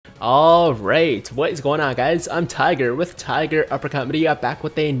Alright, what is going on, guys? I'm Tiger with Tiger Uppercut Media, back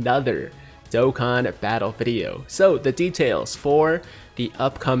with another Dokkan battle video. So the details for the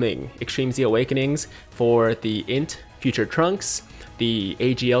upcoming Extreme Z Awakenings for the INT Future Trunks, the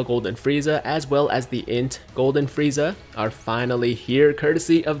AGL Golden Frieza, as well as the INT Golden Frieza are finally here,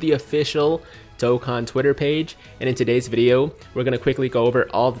 courtesy of the official Dokkan Twitter page. And in today's video, we're going to quickly go over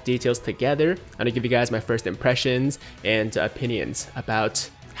all the details together. I'm going to give you guys my first impressions and opinions about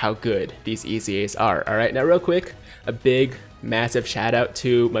how good these EZAs are. Alright, now real quick, a big massive shout out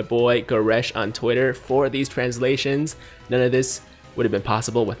to my boy Goresh on Twitter for these translations. None of this would have been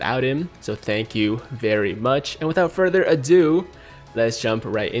possible without him, so thank you very much. And without further ado, let's jump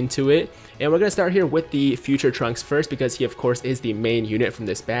right into it. And we're going to start here with the Future Trunks first, because he of course is the main unit from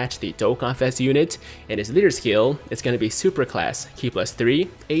this batch, the Dokkan Fest unit. And his leader skill is going to be Super Class, Ki plus 3,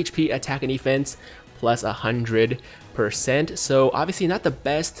 HP, attack and defense plus 100%. So obviously not the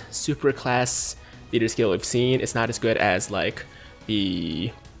best Super Class leader skill we've seen. It's not as good as like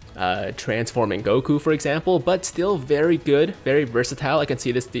the transforming Goku, for example, but still very good, very versatile. I can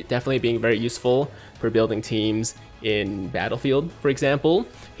see this definitely being very useful for building teams in Battlefield, for example.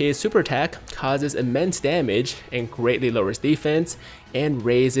 His super attack causes immense damage and greatly lowers defense, and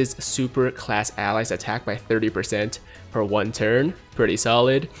raises super class allies attack by 30% per one turn. Pretty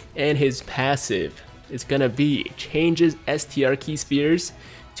solid. And his passive is gonna be changes STR key spheres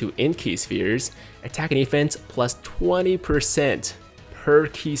to INT key spheres, attack and defense plus 20% per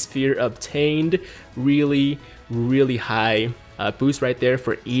key sphere obtained. Really high boost right there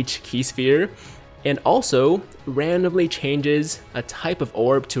for each key sphere. And also randomly changes a type of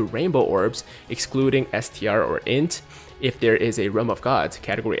orb to rainbow orbs, excluding STR or INT, if there is a Realm of Gods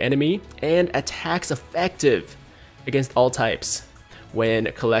category enemy, and attacks effective against all types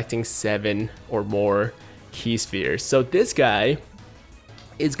when collecting 7 or more key spheres. So this guy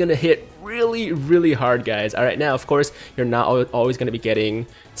is gonna hit really hard, guys. Alright, now of course you're not always gonna be getting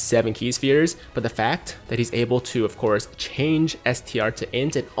 7 key spheres, but the fact that he's able to of course change STR to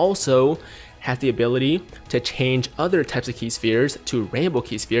INT, and also has the ability to change other types of key spheres to rainbow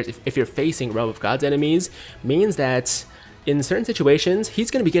key spheres if you're facing Realm of Gods enemies, means that in certain situations, he's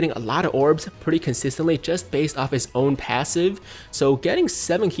going to be getting a lot of orbs pretty consistently just based off his own passive. So getting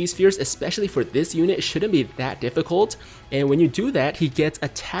 7 key spheres, especially for this unit, shouldn't be that difficult. And when you do that, he gets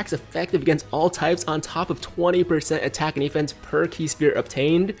attacks effective against all types on top of 20% attack and defense per key sphere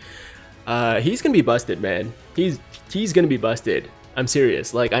obtained. He's going to be busted, man. He's going to be busted. I'm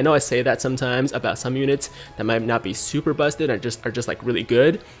serious. Like, I know I say that sometimes about some units that might not be super busted or are just like really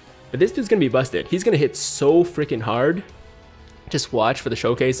good, but this dude's going to be busted. He's going to hit so freaking hard. Just watch for the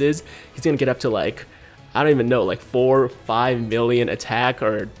showcases. He's gonna get up to like, I don't even know, like 4 or 5 million attack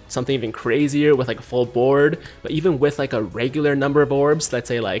or something even crazier with like a full board. But even with like a regular number of orbs, let's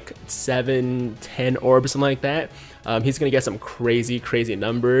say like 7, 10 orbs, something like that, he's gonna get some crazy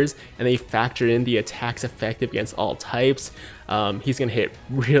numbers. And then you factor in the attacks effective against all types. He's gonna hit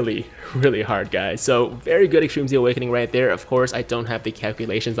really hard, guys. So very good Extreme Z Awakening right there. Of course, I don't have the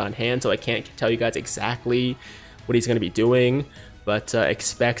calculations on hand, so I can't tell you guys exactly what he's going to be doing, but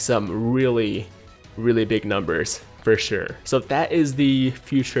expect some really big numbers for sure. So that is the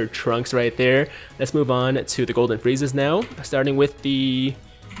Future Trunks right there. Let's move on to the Golden Friezas now, starting with the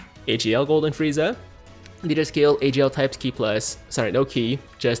AGL Golden Frieza. Leader skill, AGL types key plus, sorry, no key,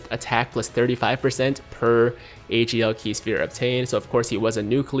 just attack plus 35% per AGL key sphere obtained. So of course he was a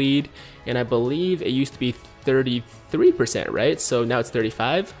nuke lead, and I believe it used to be 33%, right? So now it's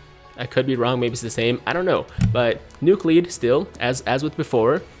 35. I could be wrong, maybe it's the same, I don't know. But nuke lead still, as with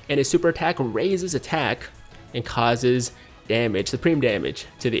before, and his super attack raises attack and causes damage, supreme damage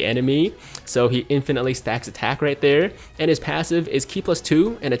to the enemy. So he infinitely stacks attack right there. And his passive is Ki plus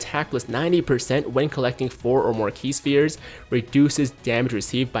 2 and attack plus 90% when collecting 4 or more key spheres, reduces damage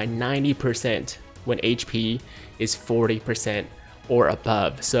received by 90% when HP is 40% or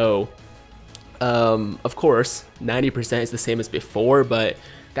above. So of course 90% is the same as before, but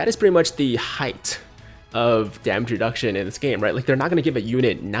that is pretty much the height of damage reduction in this game, right? Like, they're not going to give a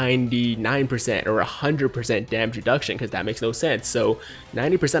unit 99% or 100% damage reduction, because that makes no sense. So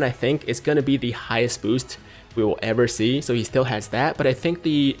 90% I think is going to be the highest boost we will ever see. So he still has that, but I think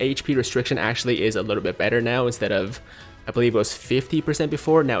the HP restriction actually is a little bit better now. Instead of, I believe it was 50%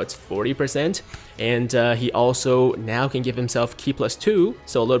 before, now it's 40%. And he also now can give himself Ki plus 2,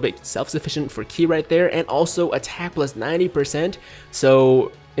 so a little bit self-sufficient for Ki right there, and also attack plus 90%.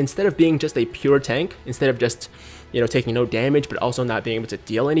 So instead of being just a pure tank, instead of just, you know, taking no damage but also not being able to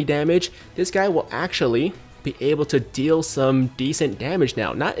deal any damage, this guy will actually be able to deal some decent damage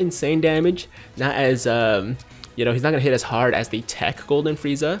now. Not insane damage, not as You know, he's not going to hit as hard as the Tech Golden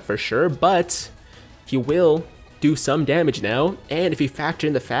Frieza, for sure, but he will do some damage now, and if you factor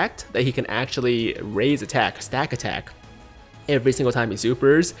in the fact that he can actually raise attack, stack attack, every single time he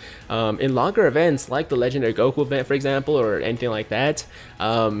supers, in longer events like the Legendary Goku event, for example, or anything like that,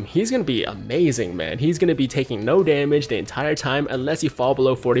 he's gonna be amazing, man. He's gonna be taking no damage the entire time unless you fall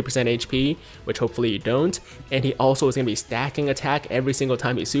below 40% HP, which hopefully you don't, and he also is gonna be stacking attack every single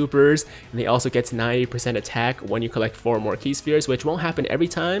time he supers, and he also gets 90% attack when you collect 4 more Key Spheres, which won't happen every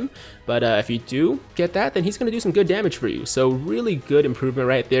time, but if you do get that, then he's gonna do some good damage for you. So really good improvement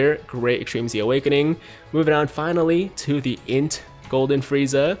right there. Great Extreme Z Awakening. Moving on finally to the INT Golden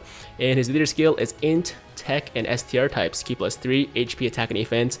Frieza, and his leader skill is INT, Tech, and STR types. Key +3, HP attack and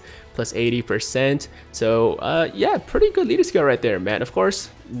defense plus 80%. So yeah, pretty good leader skill right there, man. Of course,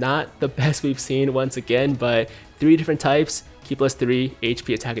 not the best we've seen once again, but 3 different types. Key +3,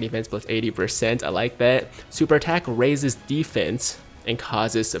 HP attack and defense plus 80%. I like that. Super attack raises defense and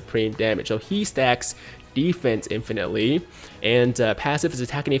causes supreme damage. So he stacks defense infinitely, and passive is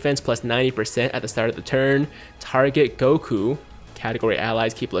attack and defense plus 90% at the start of the turn. Target Goku category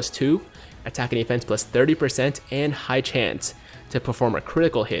allies Key +2, attack and defense plus 30%, and high chance to perform a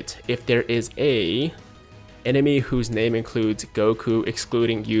critical hit if there is a enemy whose name includes Goku,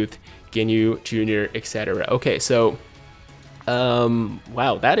 excluding Youth, Ginyu, Junior, etc. Okay, so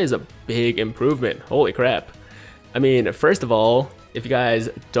wow, that is a big improvement. Holy crap. I mean, first of all, if you guys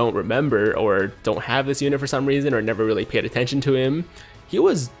don't remember or don't have this unit for some reason or never really paid attention to him, he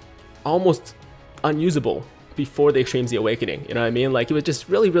was almost unusable before the Extreme Z Awakening, you know what I mean? Like, he was just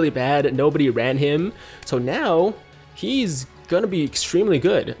really, really bad. Nobody ran him. So now he's gonna be extremely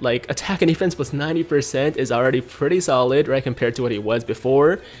good. Like, attack and defense plus 90% is already pretty solid, right, compared to what he was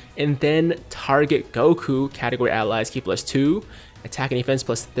before. And then target Goku category allies Key +2, attack and defense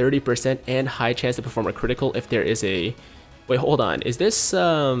plus 30%, and high chance to perform a critical if there is a... Wait, hold on. Is this,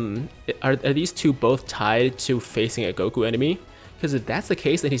 are these two both tied to facing a Goku enemy? Because if that's the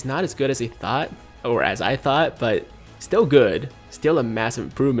case, then he's not as good as he thought, or as I thought, but still good. Still a massive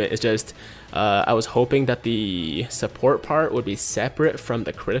improvement. It's just, I was hoping that the support part would be separate from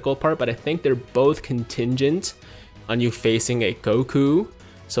the critical part, but I think they're both contingent on you facing a Goku,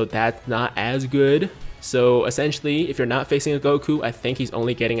 so that's not as good. So essentially, if you're not facing a Goku, I think he's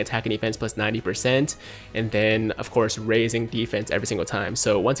only getting attack and defense plus 90%, and then of course raising defense every single time.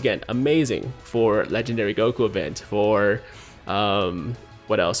 So once again, amazing for Legendary Goku event, for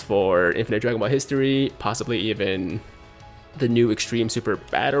what else, for Infinite Dragon Ball History, possibly even the new Extreme Super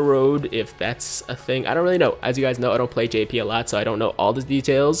Battle Road, if that's a thing. I don't really know. As you guys know, I don't play JP a lot, so I don't know all the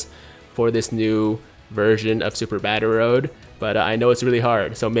details for this new version of Super Battle Road, but I know it's really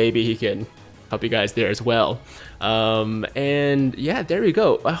hard, so maybe he can help you guys there as well. And yeah, there we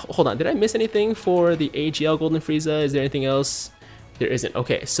go. Hold on, did I miss anything for the AGL Golden Frieza? Is there anything else? There isn't.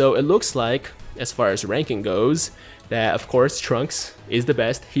 Okay, so it looks like, as far as ranking goes, that of course Trunks is the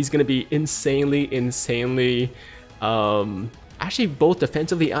best. He's gonna be insanely actually both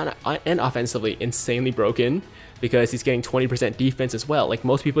defensively and offensively insanely broken, because he's getting 20% defense as well. Like,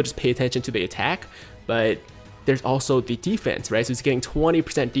 most people just pay attention to the attack, but there's also the defense, right? So he's getting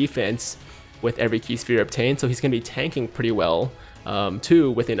 20% defense with every Key Sphere obtained, so he's going to be tanking pretty well too,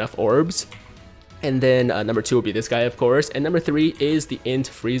 with enough orbs. And then number 2 will be this guy, of course, and number 3 is the INT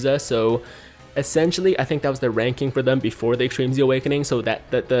Frieza. So essentially, I think that was the ranking for them before the Extreme Z Awakening, so that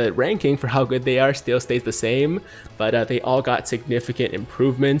the ranking for how good they are still stays the same, but they all got significant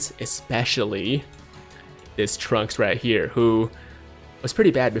improvements, especially this Trunks right here, who was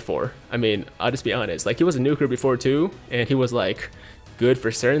pretty bad before. I mean, I'll just be honest, like, he was a nuker before too, and he was like good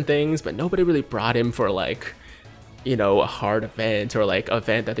for certain things, but nobody really brought him for, like, you know, a hard event or like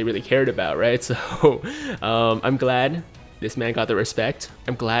event that they really cared about, right? So I'm glad this man got the respect.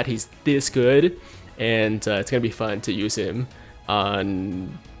 I'm glad he's this good, and it's gonna be fun to use him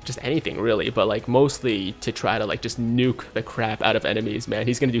on just anything really, but like mostly to try to like just nuke the crap out of enemies, man.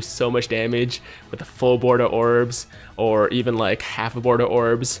 He's gonna do so much damage with a full board of orbs, or even like half a board of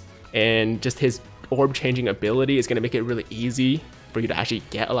orbs, and just his orb changing ability is gonna make it really easy for you to actually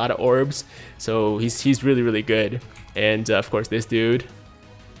get a lot of orbs. So he's really good. And of course, this dude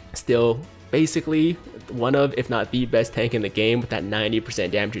still basically one of, if not the best tank in the game, with that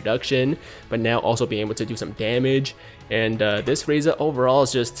 90% damage reduction, but now also being able to do some damage. And this Frieza overall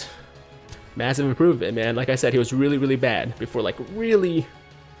is just massive improvement, man. Like I said, he was really bad before, like really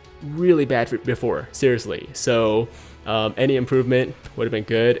bad before, seriously. So any improvement would have been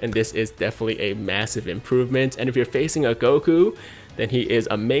good, and this is definitely a massive improvement. And if you're facing a Goku, then he is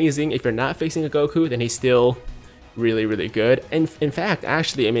amazing. If you're not facing a Goku, then he's still really, really good. And in fact,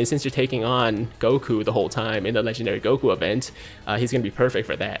 actually, I mean, since you're taking on Goku the whole time in the Legendary Goku event, he's going to be perfect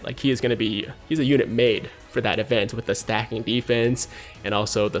for that. Like, he's a unit made for that event with the stacking defense and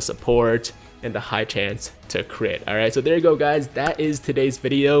also the support and the high chance to crit. Alright, so there you go, guys. That is today's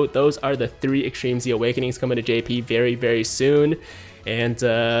video. Those are the 3 Extreme Z Awakenings coming to JP very, very soon. And,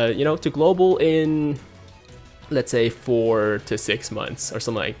 you know, to Global in, let's say, 4 to 6 months or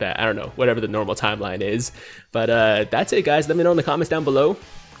something like that. I don't know, whatever the normal timeline is. But that's it, guys. Let me know in the comments down below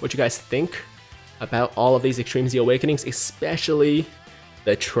what you guys think about all of these Extreme Z Awakenings, especially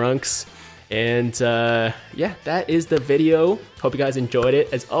the Trunks. And yeah, that is the video. Hope you guys enjoyed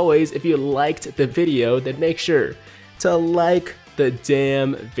it. As always, if you liked the video, then make sure to like the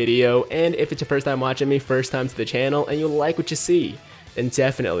damn video. And if it's your first time watching me, first time to the channel, and you like what you see, then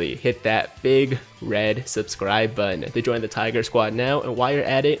definitely hit that big red subscribe button to join the Tiger Squad now. And while you're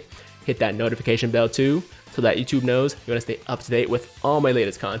at it, hit that notification bell too, so that YouTube knows you want to stay up to date with all my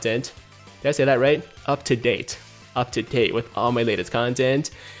latest content. Did I say that right? Up to date with all my latest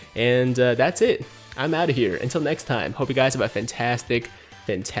content. And that's it. I'm out of here. Until next time, hope you guys have a fantastic,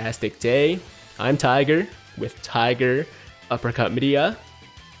 fantastic day. I'm Tiger with Tiger Uppercut Media,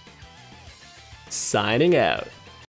 signing out.